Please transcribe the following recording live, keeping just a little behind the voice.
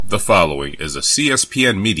The following is a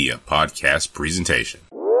CSPN Media podcast presentation.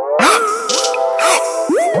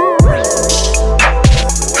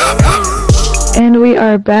 And we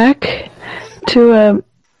are back to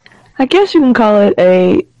I guess you can call it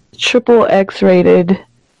a triple X rated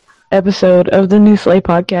episode of the New Slay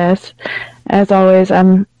podcast. As always,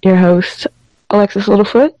 I'm your host, Alexis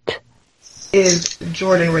Littlefoot. Is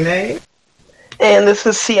Jordan Renee. And this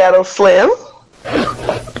is Seattle Slim.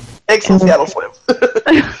 XO Seattle Slim.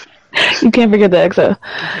 You can't forget the XO.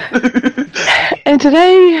 And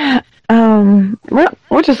today,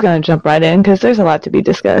 we're just going to jump right in because there's a lot to be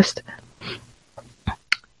discussed.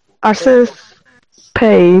 Our sis,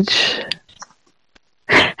 Paige,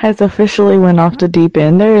 has officially went off the deep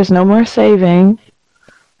end. There is no more saving.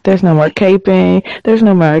 There's no more caping. There's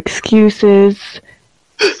no more excuses.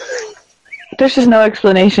 There's just no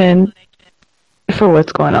explanation for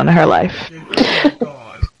what's going on in her life.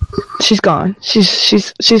 She's gone.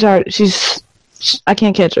 She's I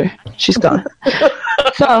can't catch her. She's gone.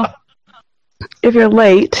 So, if you're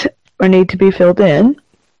late or need to be filled in,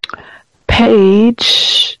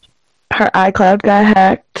 Paige, her iCloud got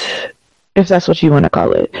hacked, if that's what you want to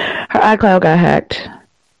call it. Her iCloud got hacked,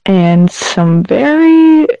 and some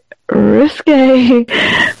very risque,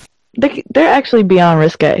 they're actually beyond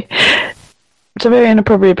risque. Some very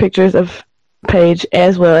inappropriate pictures of Paige,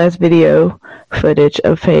 as well as video footage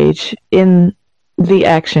of Paige in the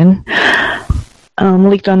action,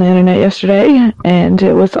 leaked on the internet yesterday, and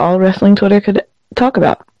it was all wrestling Twitter could talk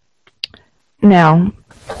about. Now,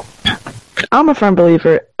 I'm a firm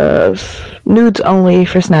believer of nudes only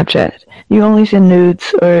for Snapchat. You only send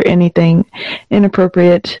nudes or anything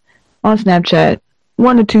inappropriate on Snapchat,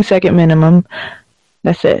 1 to 2 second minimum.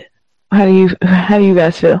 That's it. How do you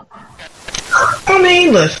guys feel? I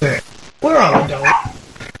mean, listen, we're all adults,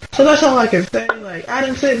 so that's all I can say. Like, I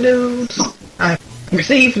didn't send nudes, I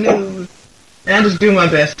received nudes, and I just do my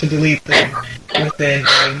best to delete them within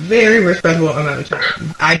a very respectable amount of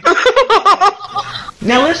time.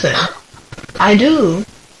 Now listen, I do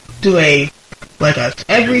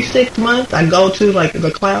every 6 months, I go to,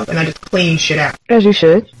 the cloud, and I just clean shit out. As you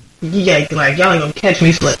should. Yeah, y'all ain't gonna catch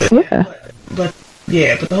me slipping. Yeah. But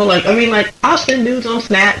the whole, I'll send nudes on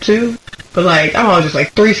Snap, too, but, I'm always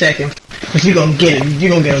just, 3 seconds, because you're gonna get a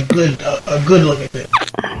good look at it.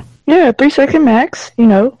 Yeah, 3 second max,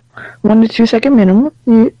 1 to 2 second minimum,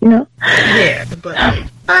 you know. Yeah, but,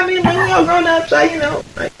 we all grown ups, I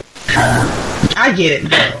get it,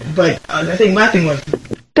 girl, but I think my thing was...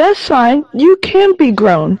 That's fine. You can be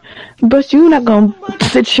grown, but you're not going to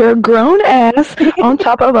sit your grown ass on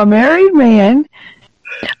top of a married man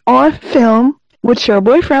on film with your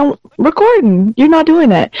boyfriend recording. You're not doing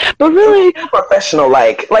that. But really... Professional,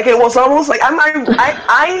 like it was almost like,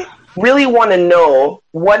 I really want to know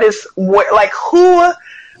why this looks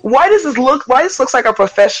like a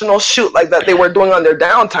professional shoot like that they were doing on their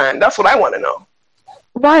downtime. That's what I want to know.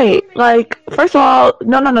 Right. First of all,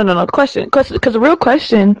 no. Question. Because the real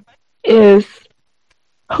question is,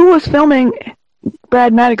 who was filming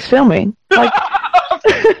Brad Maddox filming? Because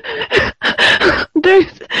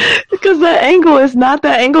the angle is not the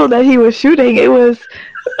angle that he was shooting. It was,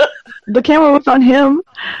 the camera was on him.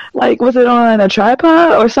 Was it on a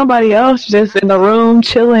tripod or somebody else just in the room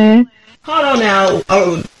chilling? Hold on now.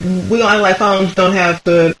 Oh, we all phones don't have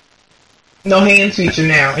the no hands feature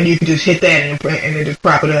now, and you can just hit that and then just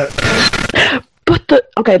prop it up. But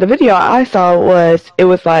the video I saw was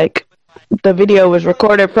the video was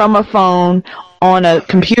recorded from a phone on a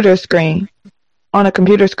computer screen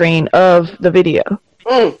of the video.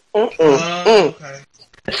 Okay.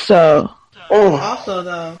 So also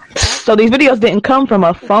though, so these videos didn't come from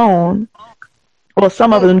a phone. Well,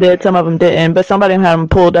 some of them did, some of them didn't, but somebody had them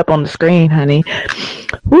pulled up on the screen, honey.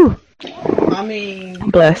 Whew.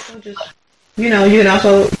 Bless. You can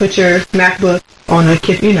also put your MacBook on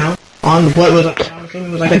on what was it?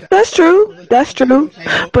 That's true.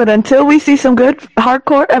 But until we see some good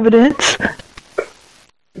hardcore evidence,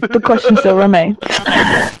 the question still remains.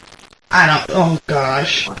 Oh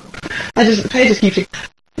gosh. Paige just keeps,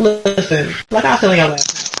 listen, I was telling y'all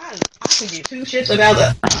last night, I can get two shits about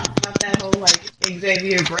that whole,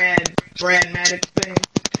 Xavier Brad Maddox thing.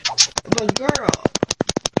 But girl,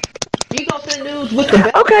 you gonna send news with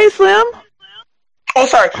the... Okay, Slim. Oh,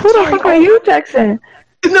 sorry. Who the fuck are you texting?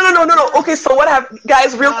 No. Okay, so what happened?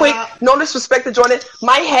 Guys, real quick, no disrespect to Jordan.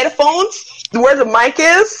 My headphones, where the mic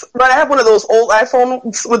is, right? I have one of those old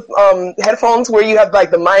iPhones with headphones where you have,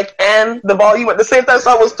 the mic and the volume at the same time,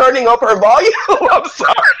 so I was turning up her volume. I'm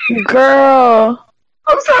sorry. Girl.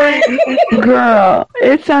 I'm sorry. Girl,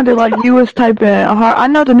 it sounded like you was typing hard. I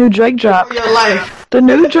know the new Drake drop. Your life. The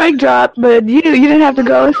new Drake drop, but you didn't have to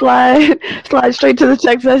go and slide straight to the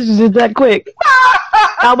text messages that quick.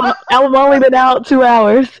 album only been out 2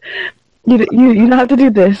 hours. You don't have to do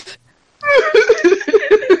this.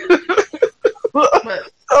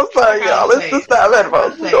 I'm sorry, y'all. Let's just stop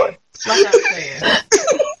headphones.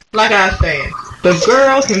 Like I was saying, the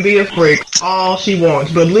girl can be a freak all she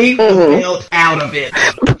wants, but leave the belt out of it.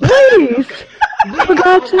 Please, for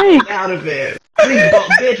God's sake, out of it. Please,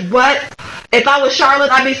 bitch, what? If I was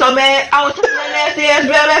Charlotte, I'd be so mad. I was taking that nasty ass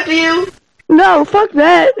belt after you. No, fuck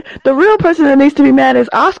that. The real person that needs to be mad is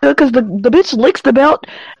Asuka, because the bitch licks the belt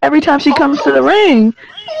every time she comes to the ring.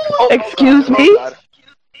 Excuse me?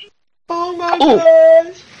 Oh my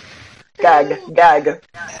gosh. Gag.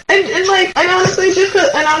 And honestly,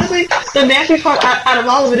 the nasty part out of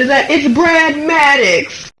all of it is that it's Brad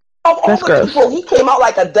Maddox. Of all That's the gross. people, he came out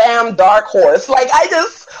like a damn dark horse. Like,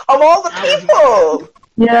 of all the people.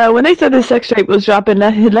 Yeah, when they said the sex tape was dropping,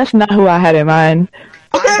 that's not who I had in mind.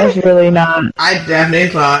 Okay. That's really not. I definitely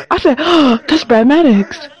thought. I said, oh, that's Brad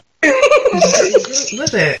Maddox.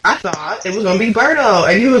 Listen, I thought it was gonna be Birdo,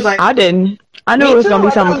 and he was like, I didn't. I knew it was gonna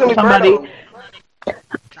be somebody.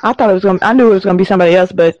 I knew it was gonna be somebody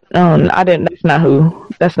else, but I didn't. That's not who.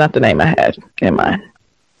 That's not the name I had in mind.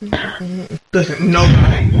 Listen,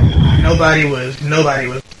 nobody was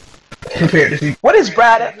prepared to see. What is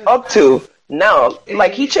Brad up to now?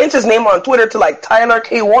 Like, he changed his name on Twitter to, like, Tyler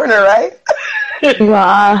K. Warner, right? Well,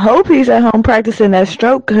 I hope he's at home practicing that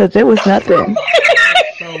stroke, because it was nothing.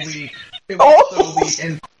 So weak. It was so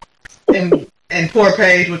weak. And poor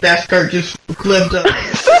Paige with that skirt just flipped up.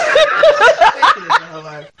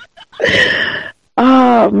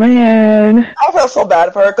 Oh, man. I felt so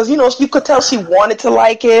bad for her, because, you could tell she wanted to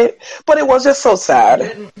like it, but it was just so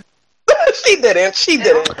sad. She didn't.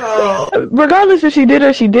 Regardless if she did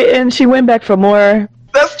or she didn't, she went back for more.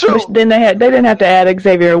 That's true. Then they didn't have to add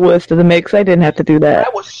Xavier Woods to the mix. They didn't have to do that. I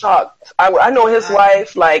was shocked. I know his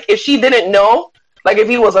wife. Like, if she didn't know, like, if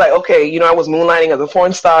he was like, okay, I was moonlighting as a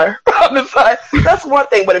porn star on the side, that's one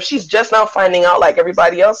thing. But if she's just now finding out, like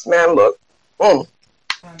everybody else, man, look.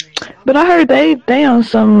 But I heard they on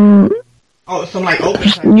some. Oh, some like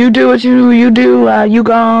open. You do what you do. You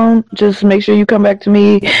gone. Just make sure you come back to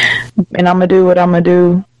me, and I'm gonna do what I'm gonna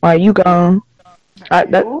do while you gone.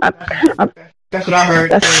 That's what I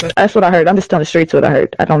heard. That's what I heard. I'm just telling the streets what I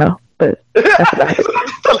heard. I don't know, but that's what I heard.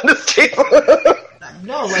 Telling the streets.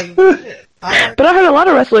 No, like. But I heard a lot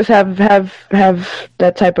of wrestlers have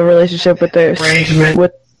that type of relationship with their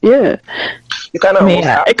arrangement. You kind of.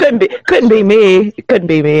 It couldn't be me. It couldn't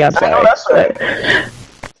be me. I'm sorry. I know that's right.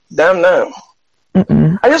 Damn no.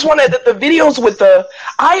 I just wanted the videos with the.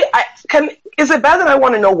 Is it bad that I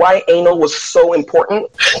want to know why anal was so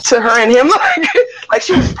important to her and him? Like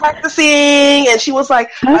she was practicing, and she was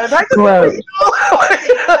like, "I'm practicing," and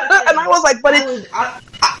I was like, "But it's."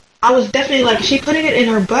 I was definitely like, she putting it in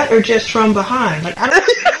her butt or just from behind? Like, I don't.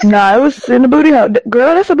 No, it was in the booty hole.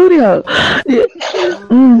 Girl, that's a booty hole. Yeah.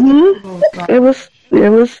 Oh, it was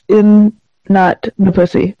in not the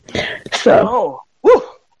pussy. So.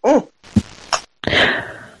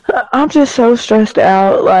 I'm just so stressed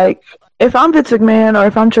out. Like, if I'm Vince McMahon or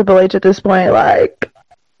if I'm Triple H at this point, like,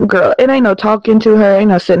 girl, it ain't no talking to her, ain't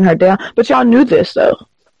no sitting her down. But y'all knew this though.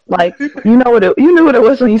 Like, you knew what it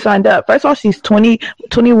was when you signed up. First of all, she's 20,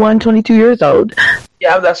 21, 22 years old.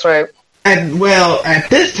 Yeah, that's right. And well, at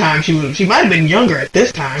this time, she might have been younger at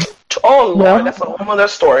this time. Oh Lord, well, that's a whole other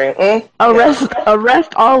story.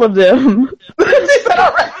 Arrest all of them. She said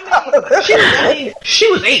arrest all of them. She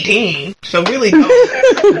was 18, so really no.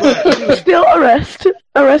 Still arrest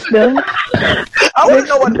them. I wouldn't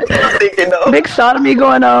know what they were thinking though. Big sodomy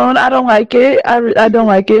going on. I don't like it. I don't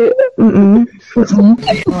like it. Oh,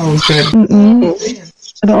 I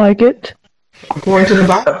don't like it. According to the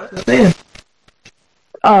Bible,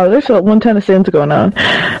 oh, there's one ton of sins going on.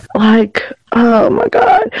 Like, oh my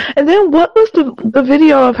God. And then what was the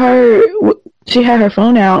video of her? She had her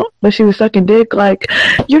phone out, but she was sucking dick. Like,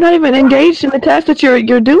 you're not even engaged in the task that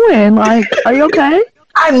you're doing. Like, are you okay?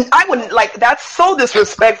 I wouldn't, like, that's so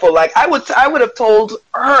disrespectful. Like, I would have told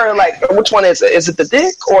her, like, which one is it? Is it the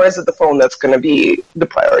dick or is it the phone that's going to be the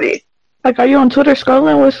priority? Like, are you on Twitter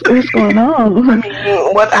scrolling? What's going on? I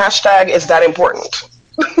mean, what hashtag is that important?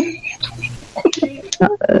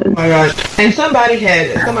 Oh my gosh! And somebody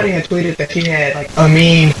had tweeted that she had like a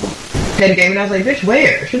mean head game, and I was like, "Bitch,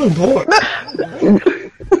 where?" She looked bored. I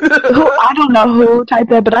don't know who typed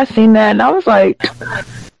that, but I seen that, and I was like,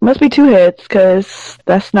 "Must be two heads, because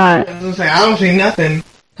that's not." I was like, "I don't see nothing."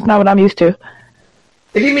 It's not what I'm used to.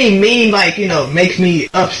 If you mean like, makes me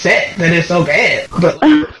upset, then it's so bad. But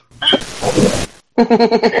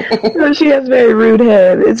no, she has very rude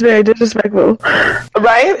head. It's very disrespectful.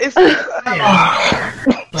 Right? It's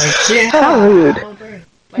how rude.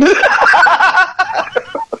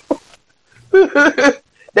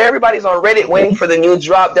 Everybody's on Reddit waiting for the new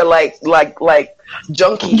drop. They're like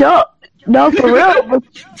junkies. Yo, no, for real. But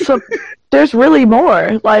there's really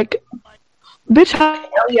more. Like, bitch,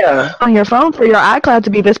 on your phone for your iCloud to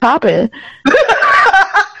be this poppin'.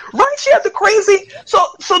 Right? She had the crazy. So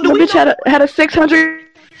do the we? Bitch had a 600.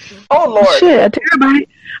 Oh Lord! Shit, a terabyte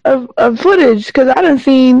of footage because I done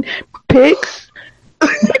seen pics,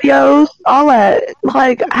 videos, all that.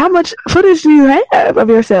 Like, how much footage do you have of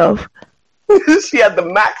yourself? She had the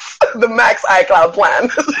max iCloud plan.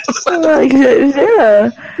 Like, yeah.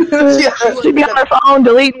 She'd be on her phone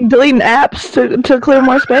deleting apps to clear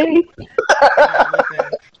more space.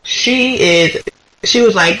 She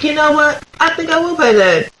was like, you know what? I think I will pay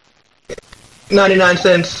that 99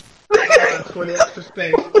 cents for the extra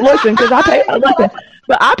space. Listen, because I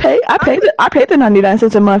pay the 99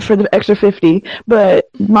 cents a month for the extra 50, but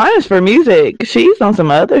mine is for music. She's on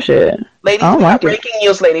some other shit. Ladies, we got breaking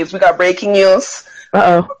news. Ladies, we got breaking news.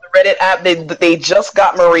 Uh-oh. From the Reddit app, they just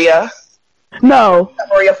got Maria. No.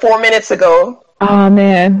 Maria 4 minutes ago. Oh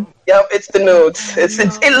man. Yep, it's the nudes. It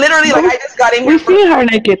literally like I just got in here. We see her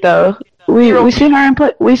naked though. We see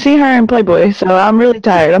her in Playboy, so I'm really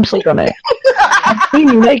tired. I'm sleeping on it. I'm seeing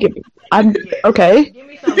you naked. I'm okay.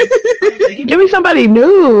 Give me somebody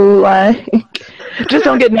new, like just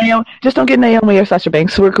don't get Naomi or Sasha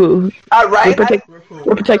Banks. We're cool. All right.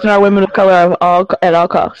 We're protecting our women of color at all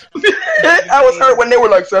costs. I was hurt when they were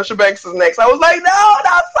like Sasha Banks is next. I was like, no,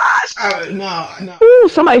 not Sasha. No. Ooh,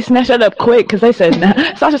 somebody snatched that up quick because they said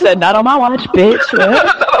Sasha said not on my watch, bitch.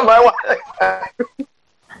 Not on my watch.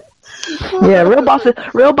 Yeah,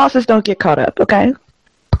 real bosses don't get caught up. Okay.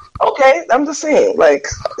 Okay, I'm just saying. Like,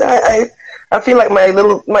 I feel like my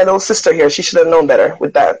little sister here. She should have known better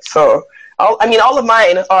with that. So, all of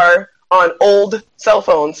mine are on old cell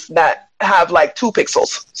phones that have like 2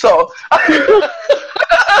 pixels. So,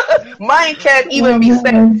 mine can't even be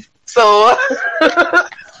set. So,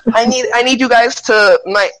 I need you guys to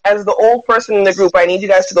as the old person in the group. I need you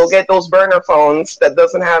guys to go get those burner phones that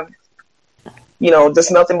doesn't have.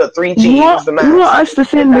 Just nothing but 3G. You want us to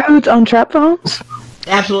send nudes on trap phones?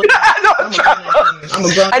 Absolutely.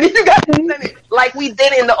 I need you guys to send it like we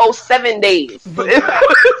did in the 07 days.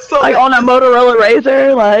 So, like on a Motorola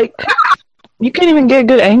Razr, like you can't even get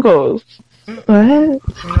good angles. What? No,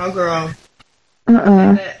 girl.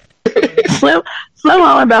 Slim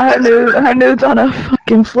on about her nudes on a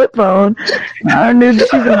fucking flip phone. Her nudes,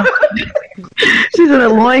 she's in a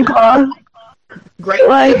loincloth. Great.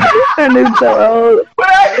 Like, her nudes so old.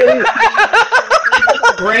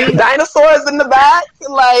 Great. Dinosaurs in the back.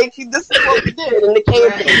 Like, this is what we did in the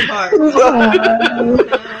cave.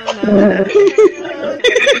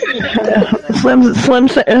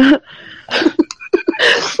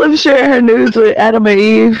 Slim sharing her nudes with Adam and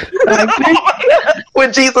Eve. Like,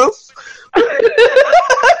 with Jesus.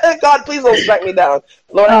 God, please don't strike me down.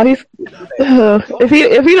 Lord, if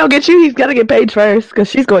he don't get you, he's got to get Paige first because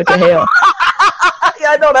she's going to hell.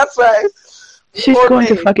 Yeah, I know that's right. She's going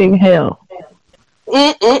to fucking hell.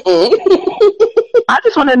 I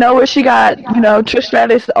just want to know where she got, Trish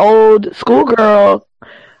Stratus' old schoolgirl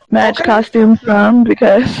match costume from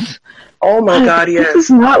because. Oh my God! Yes, this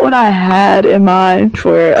is not what I had in mind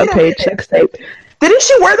for a Paige sex tape. Didn't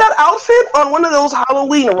she wear that outfit on one of those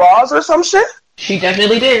Halloween Raws or some shit? She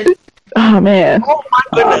definitely did. Oh man! Oh my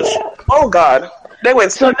goodness! Oh God! They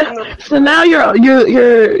went so now you're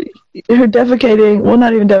defecating. Well,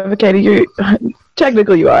 not even defecating. You're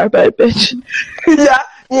technically you are, but bitch. Yeah.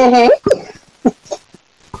 Mm-hmm.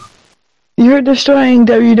 You're destroying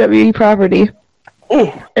WWE property,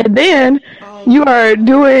 and then you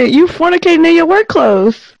fornicating in your work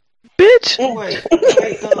clothes, bitch. Wait,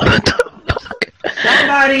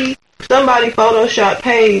 somebody photoshopped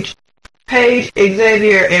Paige,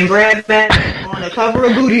 Xavier, and Brad Matt on the cover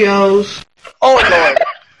of Booty-O's. Oh Lord.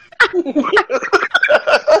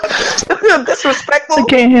 Disrespectful. I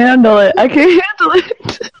can't handle it.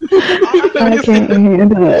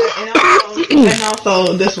 And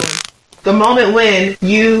also this one. The moment when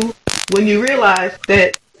you realize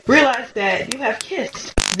that you have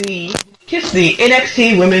kissed the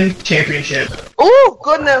NXT Women's Championship. Oh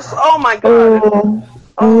goodness! Oh my God!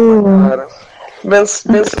 Oh my God! Vince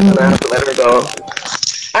is gonna have to let her go.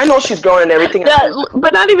 I know she's growing and everything.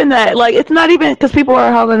 But not even that. Like, it's not even because people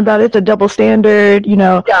are hollering about it's a double standard.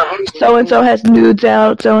 Yeah. So and so has nudes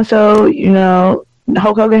out. So and so,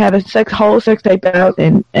 Hulk Hogan had a whole sex tape out,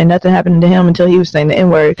 and nothing happened to him until he was saying the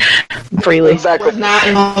N-word freely. Exactly. Was not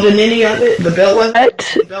involved in any of it. The belt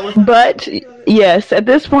was. But yes, at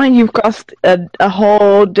this point, you've crossed a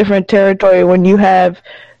whole different territory when you have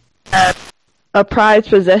a prized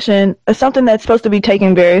possession, something that's supposed to be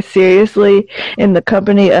taken very seriously in the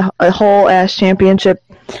company, a whole ass championship,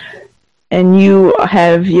 and you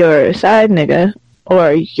have your side nigga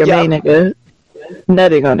or your main nigga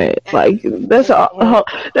nutting on it. Like,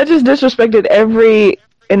 that just disrespected every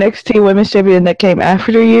NXT Women's Champion that came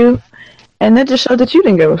after you, and that just showed that you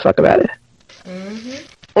didn't give a fuck about it.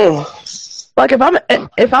 Like, if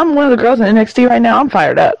I'm one of the girls in NXT right now, I'm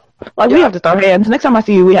fired up. Like, we have to throw hands. Next time I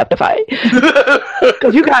see you, we have to fight.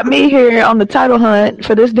 Because you got me here on the title hunt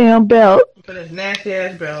for this damn belt. For this nasty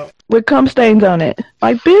ass belt. With cum stains on it.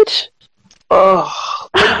 Like, bitch. Oh.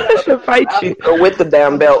 I should fight you. With the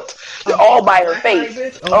damn belt. All by her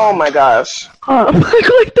face. Oh my gosh. Like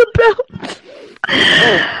the belt.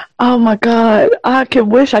 Oh my god. I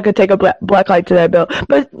wish I could take a black light to that belt.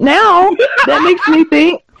 But now, that makes me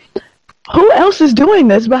think, who else is doing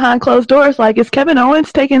this behind closed doors? Like, is Kevin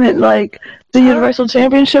Owens taking it, like, the Universal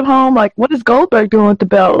Championship home? Like, what is Goldberg doing with the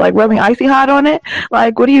belt? Like, rubbing icy hot on it?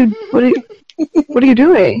 Like, what are you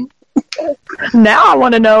doing? Now I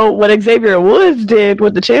want to know what Xavier Woods did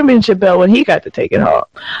with the championship belt when he got to take it home.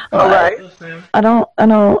 All right.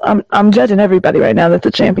 I'm judging everybody right now that's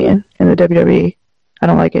a champion in the WWE. I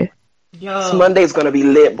don't like it. Yo. Monday's gonna be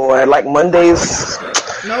lit, boy. Like, Mondays.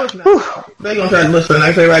 No, it's not. They're gonna try to listen.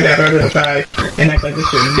 I say right now, they're gonna try and act like this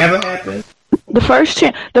should never happen. The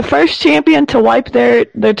first champion to wipe their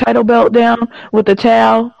title belt down with a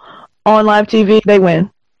towel on live TV, they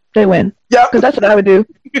win. Yeah, because that's what I would do.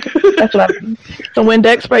 That's what I would do. Some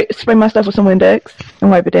Windex, spray my stuff with some Windex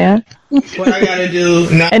and wipe it down. What I gotta do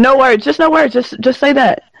now? And no words, just say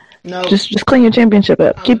that. No, just clean your championship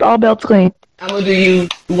up. Keep all belts clean. I'm gonna do you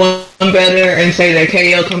one better and say that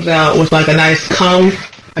KO comes out with like a nice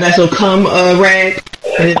little cum rag.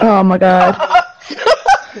 Oh my god.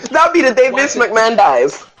 That'd be the day Vince McMahon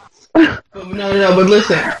dies. No, but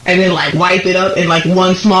listen, and then like wipe it up in like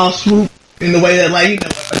one small swoop in the way that like, you know,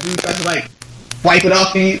 a dude tries to like wipe it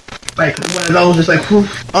off you, like one of those just like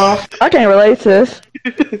poof off. I can't relate to this.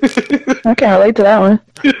 I can't relate to that one.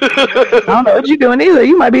 I don't know what you're doing either.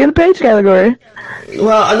 You might be in the Paige category.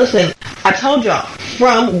 Well, listen, I told y'all,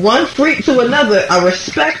 from one freak to another, I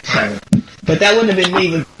respect her. But that wouldn't have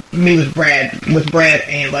been me with Brad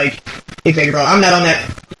and like Xavier. I'm not on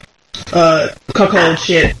that cuckold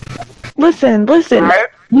shit. Listen. Right?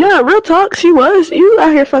 Yeah, real talk, she was. You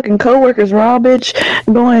out here fucking coworkers raw, bitch,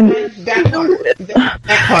 going that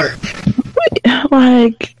part.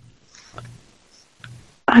 Like,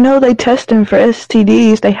 I know they testing for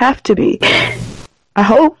STDs. They have to be. I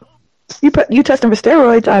hope. You testing for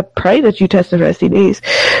steroids, I pray that you tested for STDs.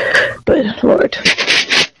 But, Lord.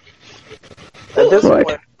 At this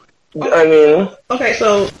point, I mean... Okay,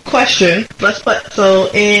 so, question. Let's put... So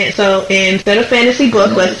instead of fantasy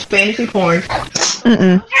book, let's fantasy porn.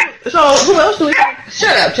 Mm-mm. So, who else do we...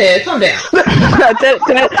 Shut up, Ted. Calm down.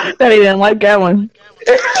 that he didn't like that one.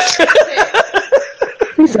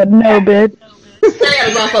 He said, no, bitch. Stay out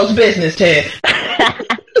of my folks' business, Ted.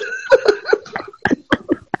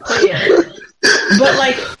 Yeah. But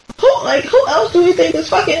who else do you think is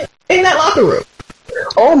fucking in that locker room?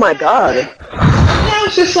 Oh my god. Now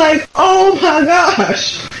it's just like, oh my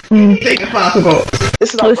gosh. Anything is possible.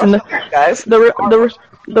 This is all guys. The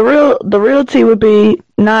real tea would be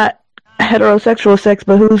not heterosexual sex,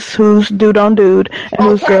 but who's dude on dude and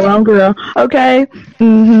who's girl on girl. Okay.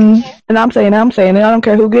 And I'm saying it. I don't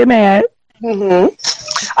care who get mad. I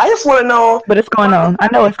just want to know. But it's going on. I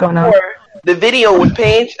know it's going on. The video with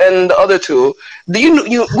Paige and the other two.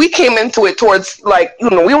 We came into it towards like, you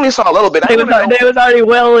know, we only saw a little bit. They was already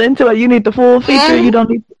well into it. You need the full feature. You don't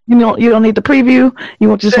need the preview.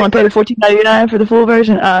 You just want to pay the $14.99 for the full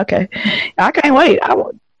version. Okay, I can't wait.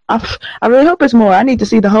 I really hope it's more. I need to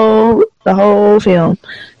see the whole film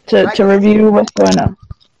to review what's going on.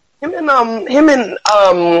 Him and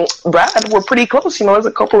Brad were pretty close. You know, there's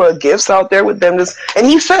a couple of gifts out there with them. And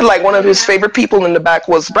he said like one of his favorite people in the back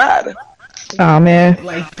was Brad. Oh man,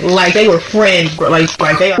 like they were friends.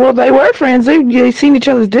 Like they. Well, they were friends. They seen each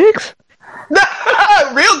other's dicks.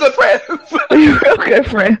 Real good friends. Real good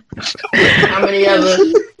friends. How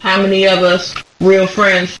many of us real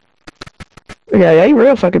friends? Yeah, they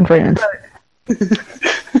real fucking friends.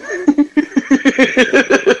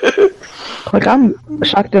 Like, I'm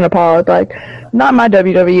shocked and appalled. Like, not my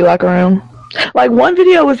WWE locker room. Like, one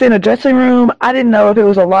video was in a dressing room. I didn't know if it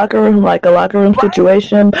was a locker room, like a locker room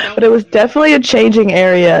situation, but it was definitely a changing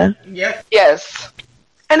area. Yep. Yes.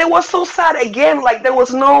 And it was so sad again. Like there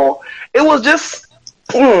was no. It was just.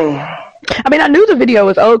 I mean, I knew the video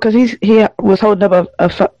was old because he was holding up a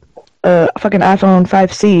fucking iPhone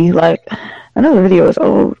 5C. Like, I know the video was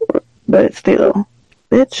old, but still,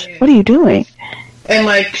 bitch, what are you doing? And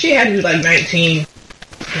like, she had to be like 19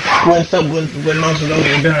 when most of those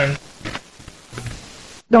were done.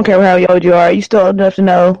 Don't care how old you are. You still old enough to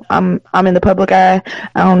know I'm in the public eye.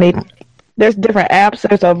 I don't need. There's different apps.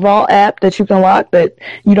 There's a Vault app that you can lock, but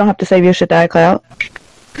you don't have to save your shit to iCloud.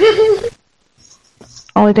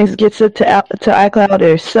 Only things that get sent to iCloud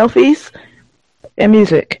is selfies and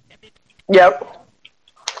music. Yep.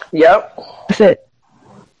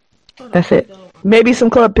 That's it. Maybe some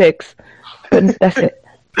club pics, but that's it.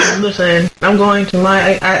 Listen, I'm going to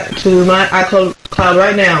my iCloud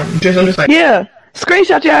right now. I'm just like, yeah,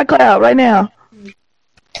 screenshot your iCloud right now.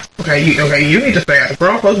 Okay, you need to stay out of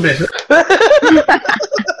grown folks' business.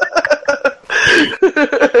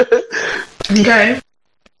 Okay.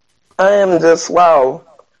 I am just wow.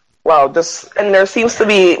 Just and there seems to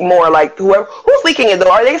be more like who's leaking it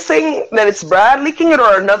though. Are they saying that it's Brad leaking it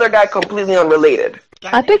or another guy completely unrelated?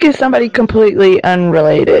 I think it's somebody completely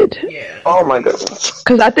unrelated. Yeah. Oh my goodness.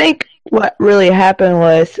 Because I think what really happened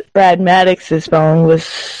was Brad Maddox's phone was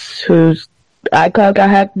whose iCloud got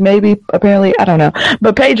hacked. Maybe apparently I don't know.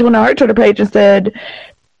 But Paige went on her Twitter page and said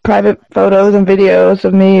private photos and videos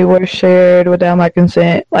of me were shared without my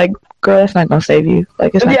consent. Like, girl, that's not gonna save you.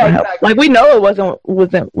 Like, it's not gonna help. Like, we know it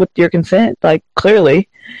wasn't with your consent. Like, clearly,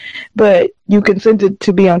 but you consented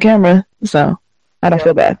to be on camera, so I don't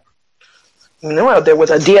feel bad. No, there was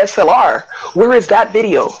a DSLR. Where is that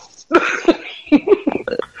video?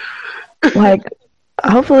 Like,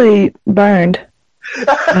 hopefully burned.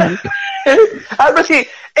 I really,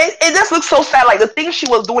 it just looks so sad. Like the things she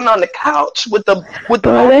was doing on the couch with the.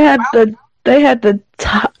 Bro, they had the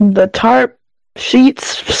tarp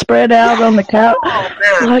sheets spread out on the couch. Oh,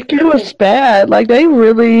 like it was bad. Like they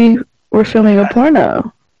really were filming a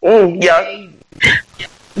porno. Yeah.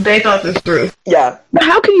 They thought this through. Yeah. But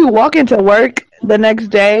how can you walk into work the next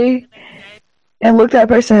day and look that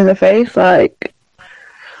person in the face like,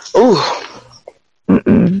 ooh.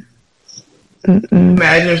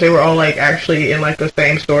 Imagine if they were all like actually in like the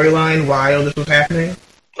same storyline while this was happening.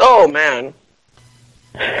 Oh man.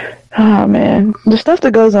 Oh man, the stuff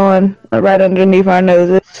that goes on right underneath our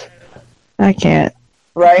noses, I can't.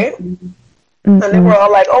 Right? And they were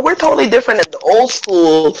all like, "Oh, we're totally different at the old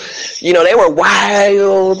school." You know, they were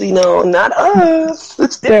wild. You know, not us.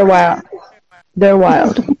 It's different. They're wild. They're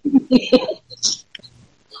wild.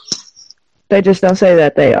 They just don't say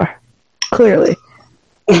that they are. Clearly.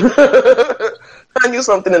 I knew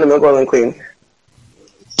something in the milk wasn't clean.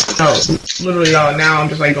 No, literally, y'all. Now I'm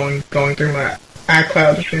just like going through my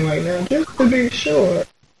iCloud and being like, now just to be sure.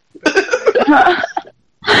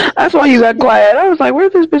 That's why you got quiet. I was like,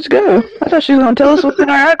 where'd this bitch go? I thought she was gonna tell us what's in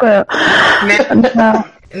our iCloud.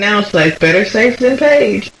 Now it's like better safe than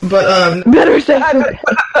Paige, but better safe.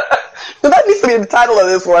 That needs to be the title of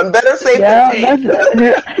this one. Better safe than Paige.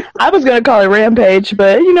 I was gonna call it Rampage,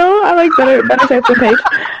 but you know, I like better safe than Paige.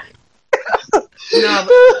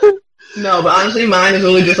 No, but honestly, mine is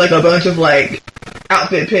really just like a bunch of like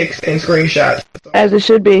outfit pics and screenshots. As it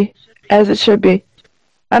should be. As it should be.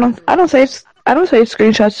 I don't save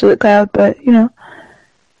screenshots to the cloud, but you know,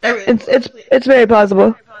 it's very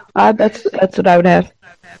plausible. That's what I would have.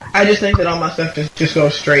 I just think that all my stuff just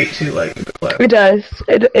goes straight to like the cloud. It does.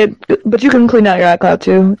 But you can clean out your iCloud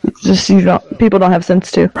too. It's just people don't have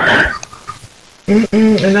sense to.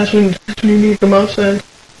 And that's when you need the most sense.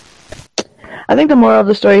 I think the moral of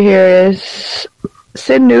the story here is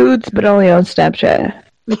send nudes, but only on Snapchat.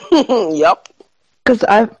 Yep. Because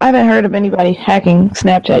I haven't heard of anybody hacking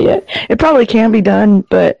Snapchat yet. It probably can be done,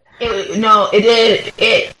 but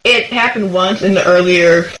it happened once in the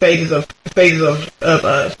earlier phases of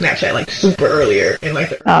Snapchat, like super earlier in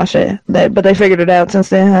like. Oh shit! But they figured it out since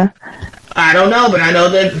then, huh? I don't know, but I know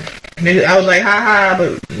that I was like, ha,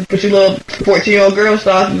 but you little 14-year-old girls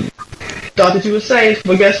thought that you were safe,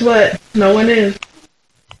 but guess what? No one is.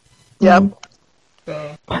 Yep.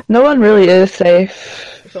 So. No one really is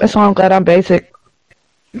safe. That's why I'm glad I'm basic.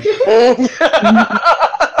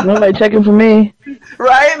 Nobody checking for me.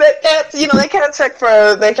 Right? They can't check for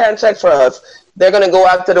us. They're gonna go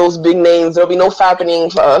after those big names. There'll be no fappening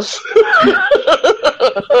for us.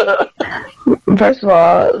 First of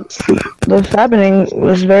all, the fappening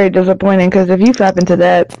was very disappointing because if you fap into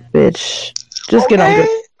that, bitch, just get on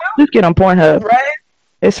Pornhub. Right?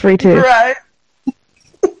 It's free too. Right.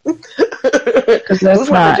 That's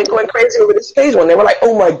not going crazy over this Paige one. They were like,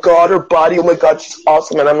 "Oh my god, her body! Oh my god, she's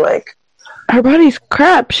awesome!" And I'm like, her body's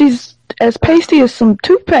crap. She's as pasty as some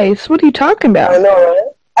toothpaste. What are you talking about? I know, right?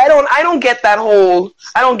 I don't get that whole.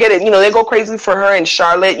 I don't get it. You know, they go crazy for her and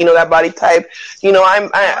Charlotte. You know, that body type. You know,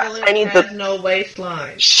 I need has no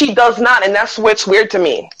waistline. She does not, and that's what's weird to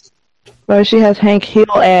me. Well, she has Hank Hill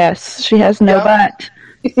ass. She has no butt.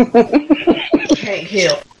 Hank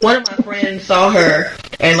Hill. One of my friends saw her,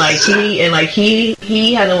 and he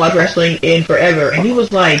hasn't watched wrestling in forever, and he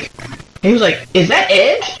was like, "Is that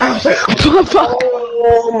Edge?" I was like,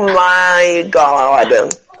 "Oh my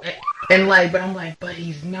god!" And but I'm like, but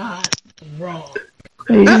he's not wrong.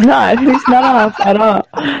 He's not. He's not off at all.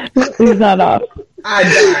 He's not off. I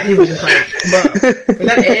died. He was just like, bro, is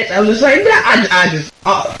that Edge? I was just like, nah. I just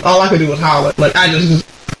all I could do was holler. Like I just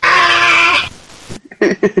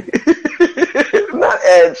not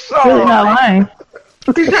Edge. Oh. Really not lying.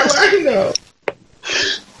 He's not lying though.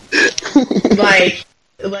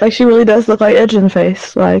 like she really does look like Edge in the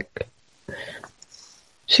face. Like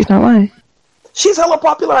she's not lying. She's hella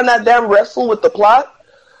popular on that damn Wrestle with the Plot,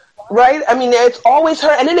 right? I mean, it's always her.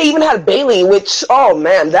 And then they even had Bailey, which, oh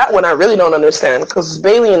man, that one I really don't understand because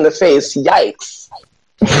Bailey in the face, yikes.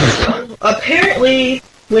 Apparently,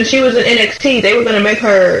 when she was in NXT, they were going to make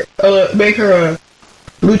her a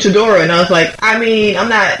luchadora, and I was like, I mean, I'm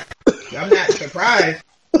not surprised.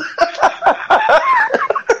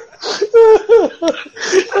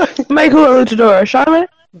 Make who a luchadora? Charlotte?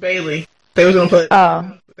 Bailey. They was going to put.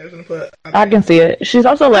 Oh. I can mean, see it. She's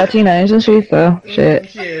also Latina, isn't she? So shit.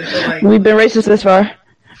 She is, so we've been racist this far.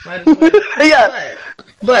 Yeah.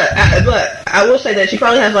 But I will say that she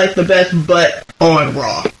probably has the best butt on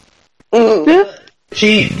Raw. Mm. Yeah.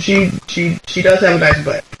 She does have a nice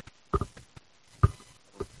butt. I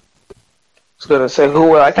was gonna say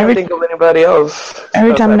who? I can't think of anybody else.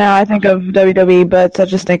 Every time now I think of WWE butts, I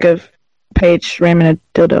just think of Paige ramming a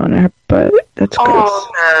dildo in her butt. That's gross.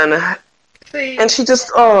 Oh man. See, and she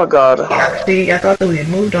just, oh god. Yeah, see, I thought that we had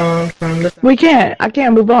moved on from the. We can't. I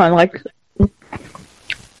can't move on. I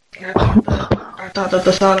thought that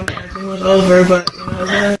the sodomizing was over, but you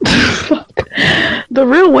know what? The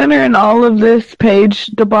real winner in all of this Paige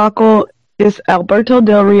debacle is Alberto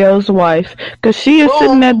Del Rio's wife, because she is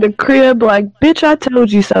sitting at the crib like, bitch, I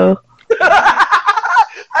told you so.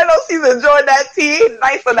 I know she's enjoying that tea,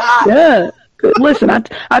 nice and hot. Yeah. Listen,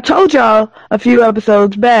 I told y'all a few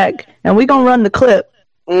episodes back, and we gonna run the clip.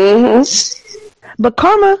 Mm-hmm. But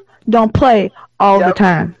karma don't play all the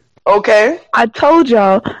time. Okay. I told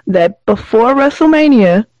y'all that before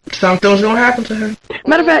WrestleMania, something was gonna happen to her.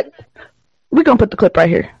 Matter of fact, we're gonna put the clip right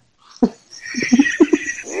here.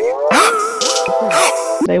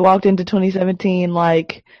 They walked into 2017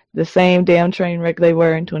 like the same damn train wreck they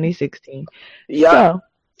were in 2016. Yeah. So,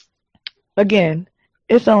 again,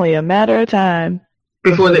 it's only a matter of time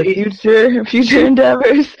before the future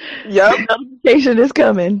endeavors. Yep. The notification is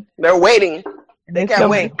coming. They're waiting. They can't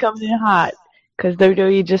wait. Coming in hot because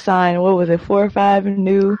WWE just signed. What was it? 4 or 5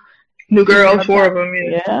 new girls. 4 of them.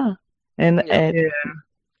 Yeah. And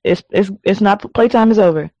it's not playtime is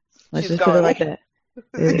over. Let's just put it like that.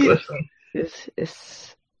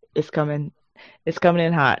 It's coming. It's coming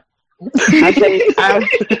in hot. I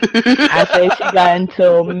say she got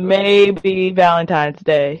until maybe Valentine's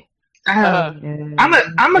Day. I'm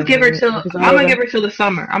gonna give her till the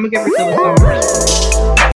summer.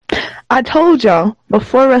 I told y'all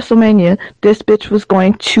before WrestleMania this bitch was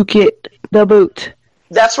going to get the boot.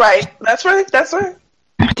 That's right.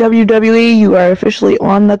 WWE, you are officially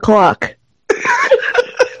on the clock.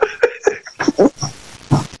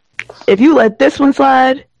 If you let this one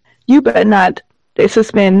slide, you better not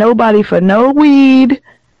suspend nobody for no weed.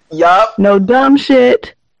 Yup. No dumb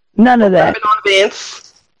shit. None of that. On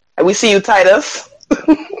Vince. And we see you, Titus.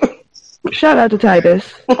 Shout out to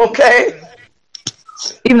Titus. Okay.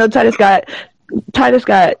 Even though Titus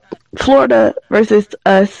got Florida versus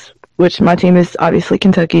us, which my team is obviously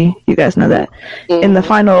Kentucky. You guys know that. Mm-hmm. In the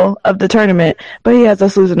final of the tournament, but he has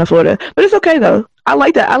us losing to Florida. But it's okay though. I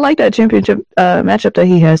like that championship matchup that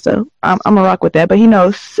he has though. I'm gonna rock with that. But he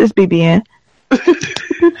knows it's BBN.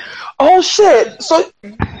 Oh shit! So,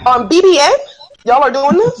 BBN, y'all are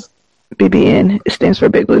doing this? BBN, it stands for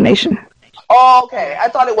Big Blue Nation. Oh, okay. I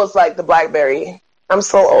thought it was like the BlackBerry. I'm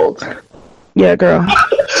so old. Yeah, girl.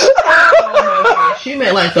 She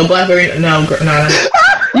meant like the BlackBerry. No.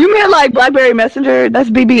 You meant like BlackBerry Messenger? That's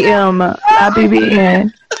BBM, not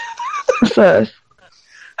BBN. What's us?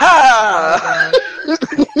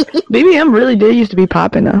 BBM really did used to be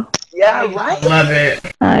popping though. Yeah, right. Love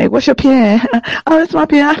it. Alright, what's your pen? Oh, it's my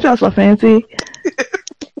pen. I feel so fancy.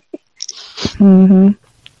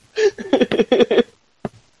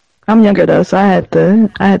 I'm younger though, so I had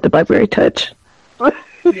the BlackBerry Touch.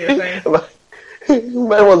 Yeah, same.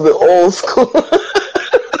 Man was the old school.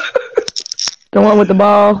 The one with the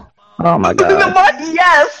ball. Oh my god.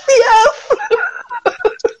 Yes.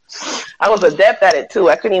 I was adept at it too.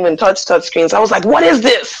 I couldn't even touch screens. I was like, "What is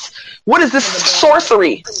this? What is this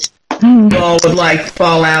sorcery?" Ball would like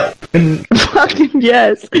fall out and Fucking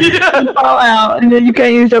yes. Fall out, and then you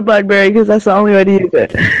can't use your BlackBerry because that's the only way to use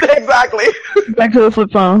it. Exactly. Back to the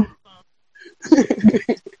flip phone.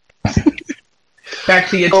 back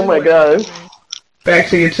to your. Oh my god. Back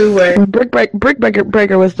to your two-way. Brick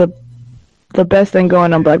Breaker was the best thing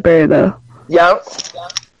going on BlackBerry though. Yep.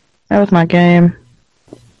 That was my game.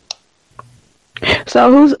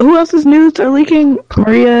 So who else's nudes are leaking?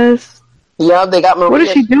 Maria's. Yeah, they got Maria. What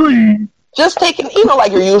is she doing? Just taking,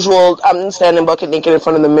 like your usual. I'm standing bucket naked in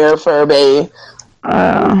front of the mirror for her bae.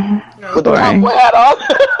 With the cowboy hat on.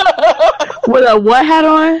 With a what hat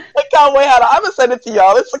on? A cowboy hat on. I'm gonna send it to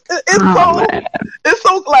y'all. It's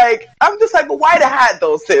so like I'm just like, why the hat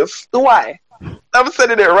though, sis? Why? I'm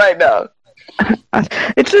sending it right now.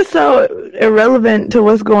 It's just so irrelevant to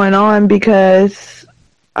what's going on because,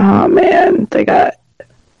 oh man,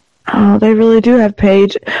 they really do have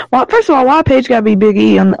Paige. Well, first of all, why Paige gotta be Big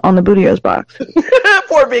E on the Bootios box?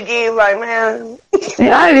 Poor Big E, like, man.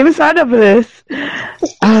 Yeah, I didn't even sign up for this.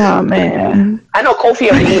 Oh man. I know Kofi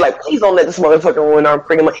and Big E, like, please don't let this motherfucker ruin our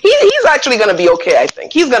pretty much. He's actually gonna be okay. I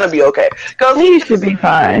think he's gonna be okay because He should be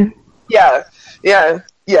fine. Yeah.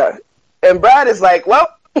 And Brad is like, well,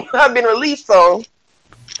 I've been released, so.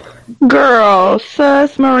 Girl,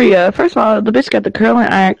 sus Maria. First of all, the bitch got the curling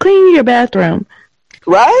iron. Clean your bathroom.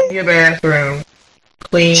 Right? Your bathroom.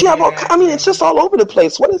 Clean. It's just all over the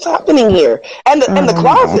place. What is happening here? And the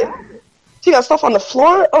closet. She got stuff on the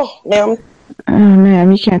floor. Oh, man. Oh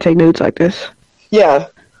man, you can't take nudes like this. Yeah.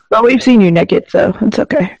 Well, we've seen you naked, so it's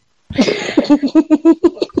okay.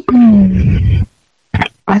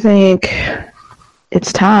 I think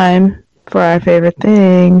it's time for our favorite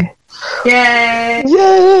thing. Yay!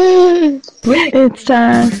 It's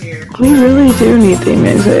time. We really do need theme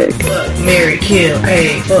music. Fuck, marry, kill.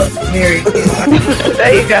 Hey, fuck, marry, kill.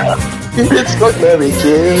 There you go. It's fuck, marry,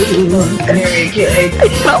 kill. Marry, kill. Hey,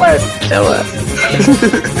 Show up.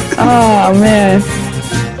 Oh man.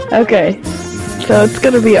 Okay. So it's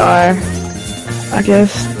gonna be our, I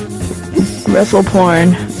guess, wrestle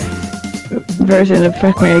porn version of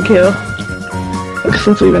Fuck, Marry, Kill.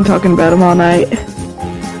 Since we've been talking about them all night.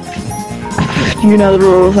 You know the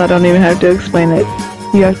rules, I don't even have to explain it.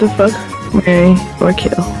 You have to fuck, marry, or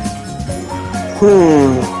kill.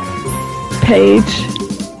 Paige.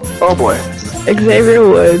 Oh boy. Xavier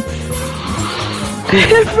Woods.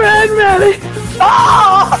 Brad Maddox.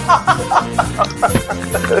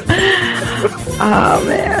 Oh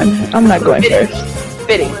man. I'm not going first.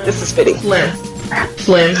 Fitting. This is fitting.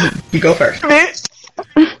 Slim, you go first.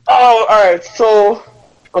 Oh, alright. So,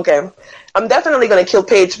 okay. I'm definitely going to kill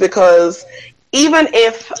Paige because even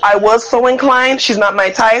if I was so inclined, she's not my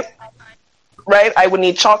type, right? I would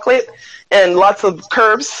need chocolate and lots of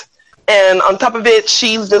curves. And on top of it,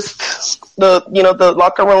 she's just the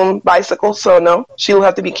locker room bicycle. So no, she'll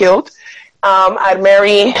have to be killed. I'd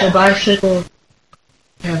marry the bicycle.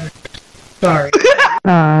 Sorry.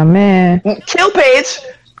 Aw, man. Kill Paige,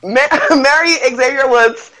 marry Xavier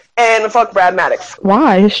Woods, and fuck Brad Maddox.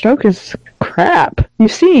 Why? His stroke is crap.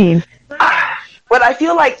 You've seen. But I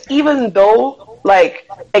feel like even though, like,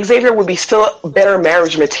 Xavier would be still better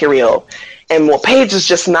marriage material, and Paige is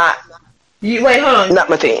just not. Wait, hold on. Not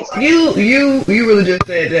my thing. You really just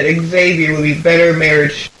said that Xavier would be better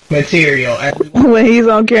marriage material. When he's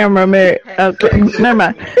on camera, married. Okay, never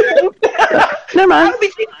mind. Never mind. I would be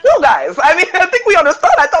cheating too, guys. I mean, I think we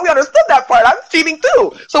understood. I thought we understood that part. I'm cheating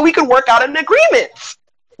too, so we could work out an agreement.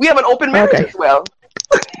 We have an open marriage as well.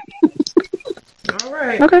 All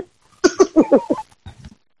right. Okay.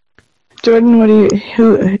 Jordan,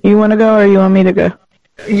 who you want to go or you want me to go?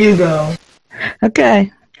 You go.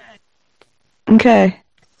 Okay. Okay.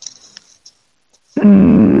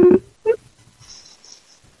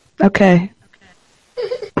 Okay.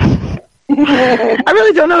 I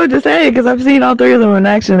really don't know what to say because I've seen all three of them in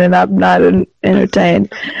action and I'm not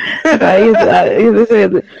entertained.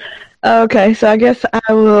 Okay, so I guess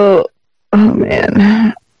I will. Oh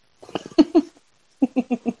man.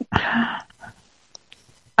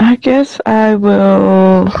 I guess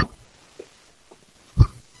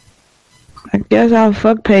I'll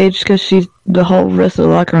fuck Paige because she's the whole rest of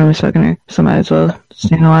the locker room is fucking her. So might as well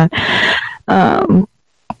stay in the line.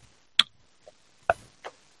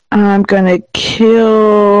 I'm gonna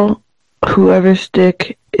kill whoever's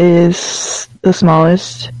dick is the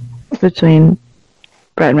smallest between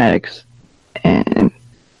Brad Maddox and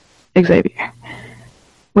Xavier.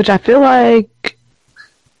 Which I feel like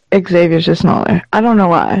Xavier's just smaller. I don't know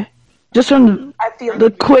why. Just from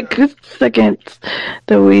the quick seconds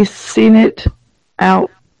that we seen it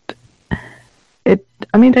out,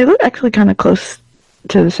 I mean, they look actually kind of close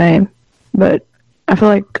to the same, but I feel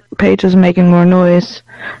like Paige is making more noise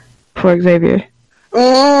for Xavier.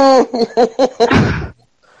 So,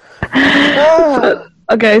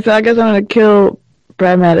 okay, so I guess I'm going to kill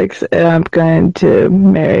Brad Maddox and I'm going to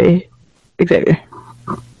marry Xavier.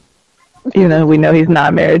 Even though we know he's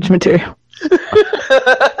not marriage material.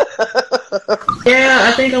 Yeah,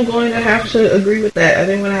 I think I'm going to have to agree with that. I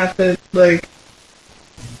think I'm going to have to,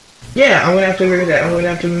 I'm going to have to agree with that. I'm going to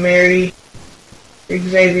have to marry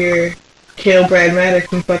Xavier, kill Brad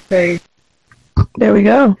Maddox, and fuck Paige. There we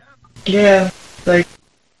go. Yeah,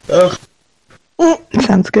 ugh.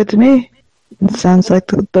 Sounds good to me. It sounds like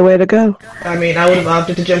the way to go. I mean, I would have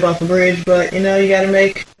opted to jump off a bridge, but, you gotta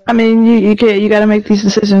make... I mean, you gotta make these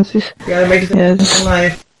decisions. You gotta make decisions in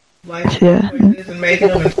life. Yeah. And making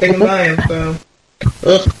them and sticking by them, so...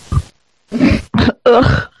 Ugh.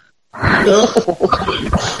 Ugh. Ugh.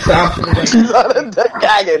 Stop.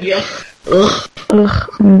 Yeah. Ugh. Ugh.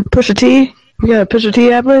 Pusha T? You got a Pusha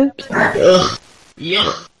T ad-libs? Ugh.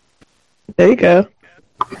 Yuck. There you go.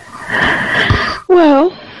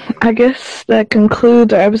 Well, I guess that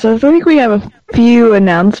concludes our episode. I think we have a few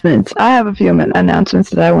announcements. I have a few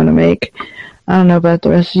announcements that I want to make. I don't know about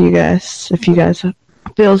the rest of you guys. If you guys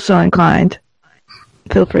feel so inclined,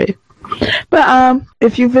 feel free. But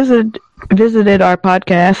if you visited our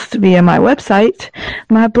podcast via my website,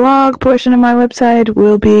 my blog portion of my website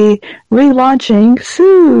will be relaunching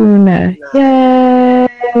soon. Yay!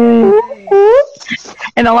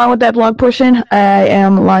 And along with that blog portion, I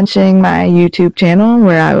am launching my YouTube channel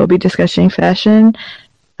where I will be discussing fashion,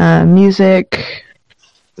 music,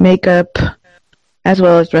 makeup, as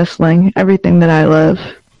well as wrestling, everything that I love.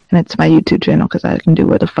 And it's my YouTube channel because I can do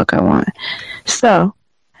what the fuck I want. So,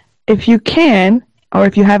 if you can, or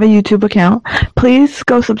if you have a YouTube account, please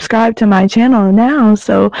go subscribe to my channel now.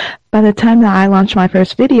 So by the time that I launch my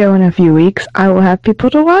first video in a few weeks, I will have people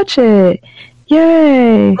to watch it.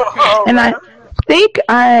 Yay! And I think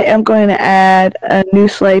I am going to add a new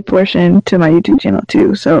Slay portion to my YouTube channel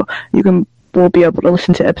too. So we'll be able to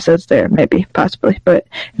listen to episodes there, maybe, possibly. But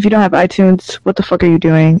if you don't have iTunes, what the fuck are you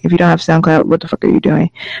doing? If you don't have SoundCloud, what the fuck are you doing?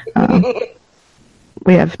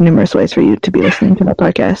 We have numerous ways for you to be listening to my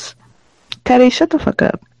podcast. Teddy, shut the fuck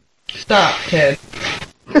up. Stop, Ted.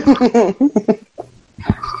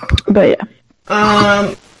 But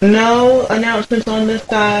yeah. No announcements on this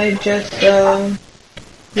side, just,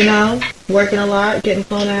 working a lot, getting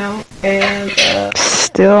flown out, and,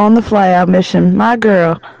 still on the fly out mission. My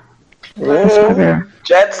girl. That's my girl.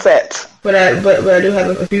 Jet set. But I do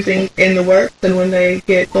have a few things in the works, and when they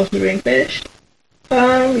get close to being finished,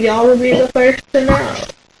 y'all will be the first to know.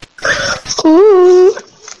 Ooh.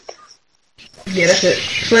 Yeah, that's it.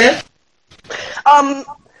 Slim?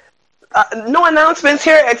 No announcements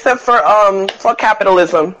here except for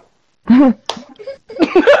capitalism.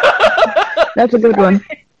 That's a good one.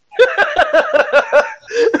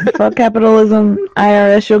 Fuck capitalism.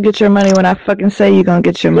 IRS, you'll get your money when I fucking say you're gonna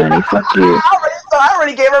get your money. Fuck you. I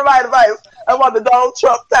already gave her my advice. I want the Donald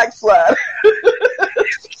Trump tax slide.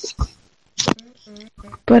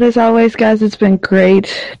 But as always, guys, it's been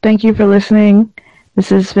great. Thank you for listening. This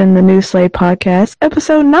has been the New Slay Podcast,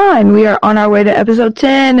 episode 9. We are on our way to episode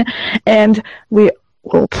 10, and we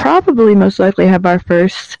will probably most likely have our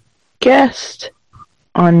first guest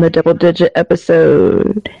on the double-digit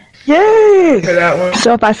episode. Yay! For that one.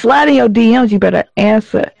 So if I slide in your DMs, you better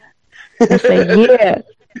answer and say, yeah,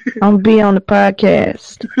 I'm gonna be on the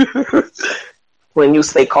podcast. When you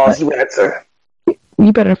say calls, you answer.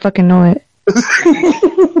 You better fucking know it.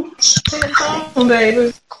 Oh,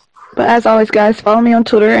 baby. But as always, guys, follow me on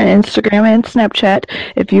Twitter and Instagram and Snapchat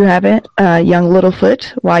if you haven't. Young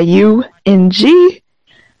Littlefoot, YUNG.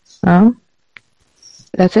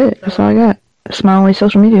 That's it. That's all I got. That's my only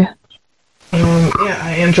social media. Yeah,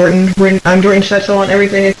 I am Jordan. I'm Jordan Shetzel on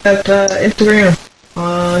everything except Instagram.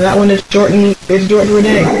 That one is Jordan. It's Jordan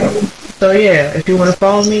Renee. So yeah, if you want to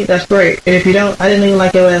follow me, that's great. And if you don't, I didn't even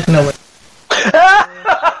like your ass no way.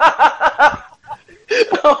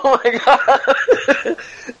 Oh my god.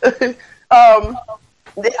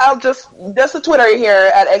 I'll just a Twitter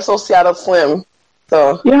here at Exo Seattle Slim.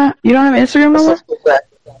 So you don't have Instagram no more?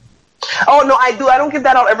 Oh no, I do. I don't give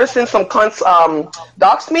that out ever since some cunts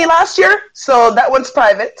doxed me last year. So that one's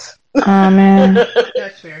private. Oh man.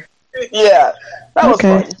 That's fair. Yeah, that was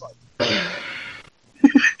fun.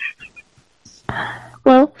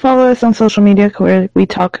 Well, follow us on social media where we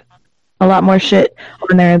talk a lot more shit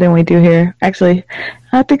on there than we do here. Actually,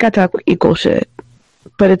 I think I talk equal shit.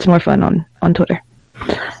 but it's more fun on Twitter.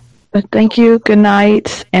 But thank you, good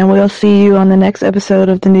night, and we'll see you on the next episode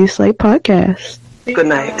of the New Slate Podcast. Good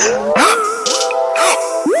night.